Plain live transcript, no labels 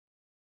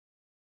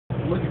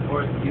looking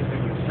forward to using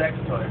the sex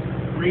toys.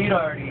 Reed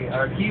already,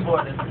 our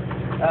keyboardist,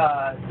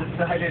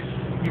 decided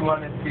he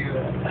wanted to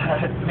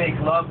make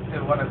love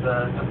to one of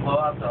the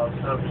blow-up dolls.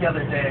 So the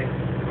other day,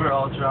 we were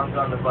all drunk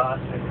on the bus,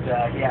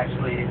 and he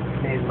actually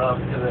made love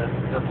to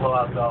the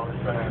blow-up doll in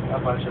front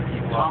of a bunch of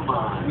people. Come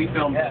on. We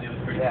filmed it. It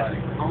was pretty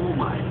funny. Oh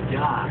my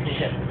gosh.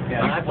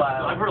 Yeah,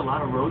 I've heard a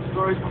lot of road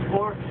stories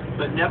before,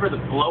 but never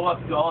the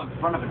blow-up doll in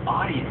front of an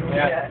audience.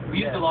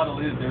 We used a lot of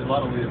lube. There's a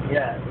lot of lube.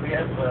 Yeah, we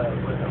have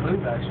a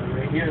lube actually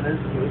right here.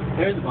 This lube.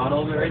 There's a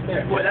bottle of it right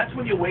there. Boy, that's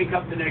when you wake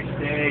up the next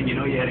day and you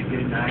know you had a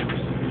good night.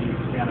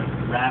 You're kind of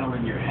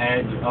rattling your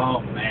head.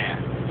 Oh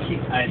man.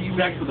 I had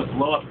sex with a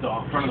blow-up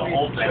doll in front of the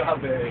whole thing.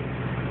 Strawberry.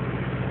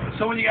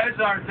 So when you guys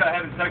aren't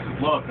having sex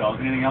with blow-up dolls,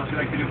 anything else you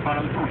like to do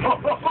fun on the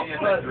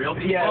road? Real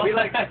people? Yeah, we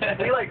like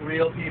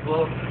real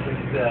people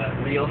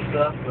and real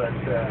stuff, but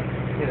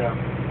you know,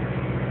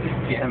 just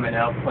jamming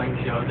out, playing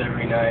shows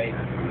every night.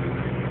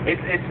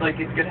 It's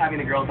good having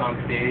the girls on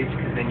stage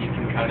because then you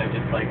can kind of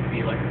just like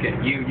be like, okay,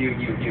 you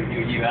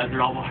as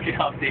they're all walking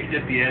off stage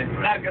at the end.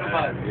 Have good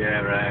fun.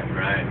 Yeah,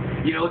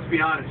 right. You know, let's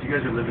be honest, you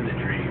guys are living the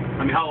dream.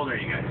 I mean, how old are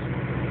you guys?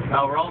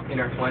 We're all in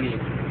our 20s.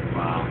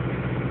 Wow.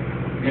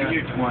 In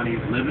your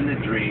 20s, living the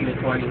dream. In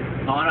the 20s.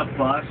 On a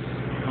bus,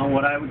 on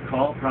what I would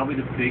call probably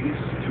the biggest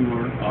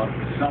tour of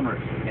the summer.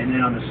 And then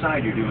on the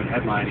side, you're doing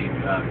headlining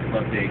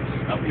club dates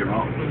of your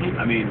own.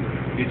 I mean,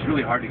 it's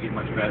really hard to get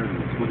much better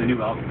than this with a new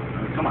album.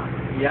 I mean, come on.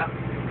 Yeah,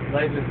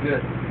 life is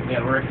good.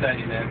 Yeah, we're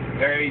excited, man.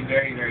 Very,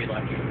 very, very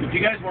lucky. If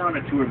you guys were on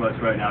a tour bus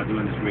right now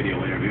doing this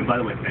radio interview, and by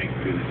the way, thanks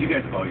for doing this. You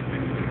guys have always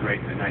been great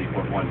at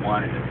 94.1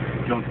 and the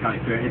Jones County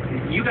Fair.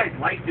 You guys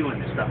like doing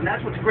this stuff, and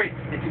that's what's great.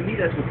 And to me,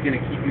 that's what's going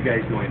to keep you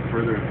guys going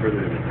further and further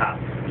to the top.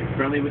 You're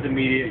friendly with the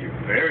media. You're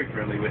very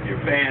friendly with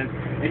your fans,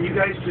 and you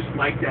guys just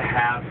like to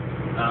have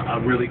a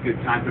really good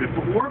time. But if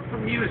it weren't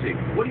for music,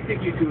 what do you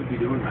think you two would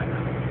be doing right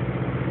now?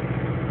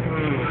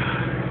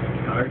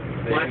 Hard to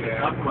say, Well, that's a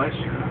tough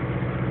question.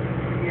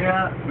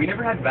 Yeah, We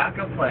never had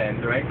backup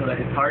plans, right? So that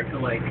it's hard to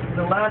like.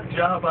 the last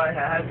job I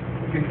had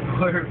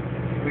before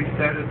we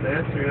started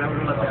this,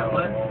 remember what that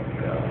was? Oh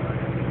god.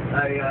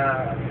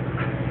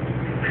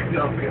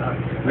 Oh god.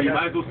 Well, you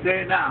might as well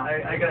say it now.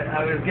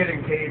 I was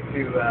getting paid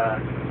to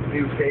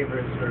do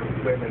favors for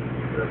women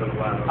for a little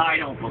while. I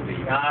don't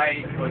believe it.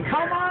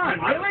 Come on,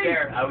 really?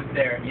 I was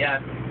there.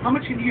 Yes. How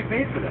much can you get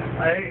paid for that?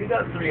 I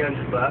got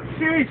 $300.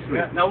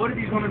 Seriously? Yeah. Now, what did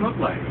these women look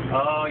like?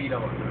 Oh, you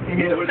don't.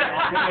 Were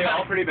they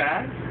all pretty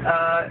bad?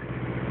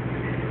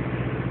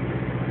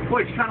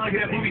 Boy, it's kind of like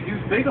that movie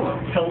Deuce Bigelow.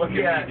 Don't look at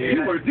Yeah, me, dude.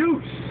 You were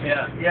Deuce.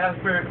 Yeah. Yeah,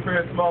 for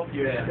a small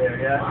period there,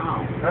 yeah.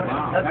 Wow.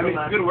 That's I mean,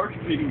 the it's good work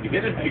if you can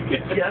get it, I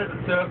guess. Yeah,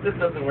 so if this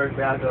doesn't work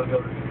out, I'll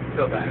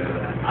go back to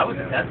that. I was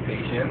a test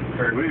patient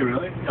for Were you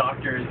really?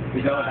 doctors.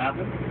 Is that what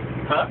happened?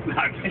 Huh?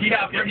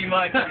 Yeah, pretty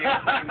much. Pretty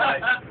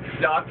much.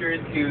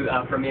 Doctors who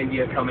from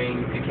India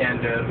coming to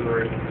Canada who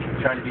are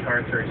trying to be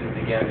heart surgeons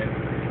again,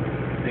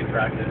 and they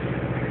practice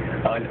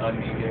on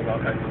me doing all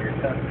kinds of weird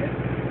stuff. Yeah.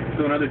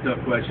 So another tough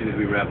question as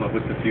we wrap up,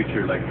 what's the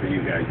future like for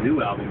you guys?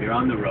 New album, you're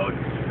on the road.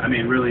 I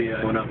mean, really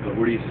going up, but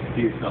where do you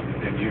see yourself in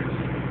 10 years?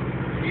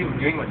 You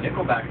doing what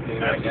Nickelback's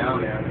doing right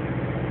now, man.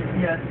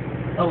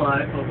 Yeah,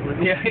 alive,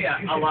 hopefully. Yeah,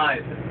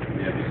 alive.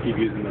 Yeah, just keep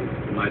using those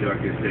My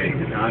Darkest Days,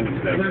 the condoms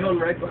that There's one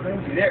right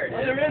behind you. There it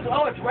is. there is.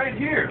 Oh, it's right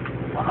here.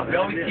 Wow, we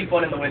always keep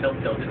one in the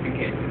windowsill just in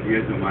case.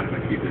 You guys don't mind if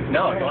I keep this?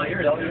 No, it's all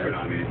yours. Keep it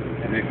on me.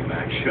 It's a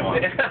Nickelback show.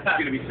 It's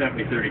going to be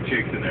 70-30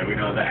 chicks in there, we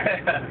know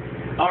that.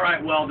 All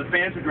right, well, the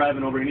fans are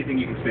driving over. Anything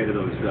you can say to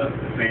those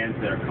fans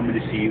that are coming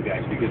to see you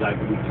guys? Because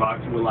we've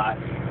talked to a lot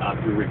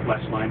through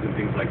request lines and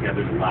things like that.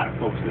 There's a lot of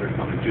folks that are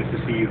coming just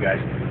to see you guys.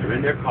 They're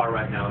in their car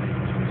right now.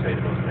 Anything you can say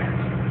to those fans?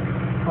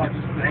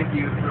 Just thank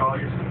you for all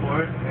your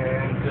support,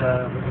 and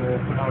we're going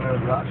to put on a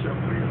rock show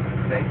for you.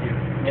 Thank you.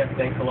 Yeah,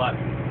 thanks a lot.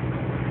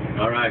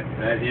 All right,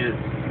 that is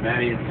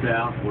Maddie and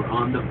Sal. We're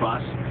on the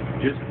bus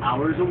just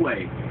hours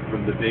away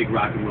from the big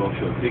rock and roll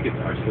show. Tickets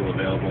are still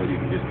available. You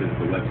can just visit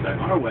the website,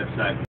 our website.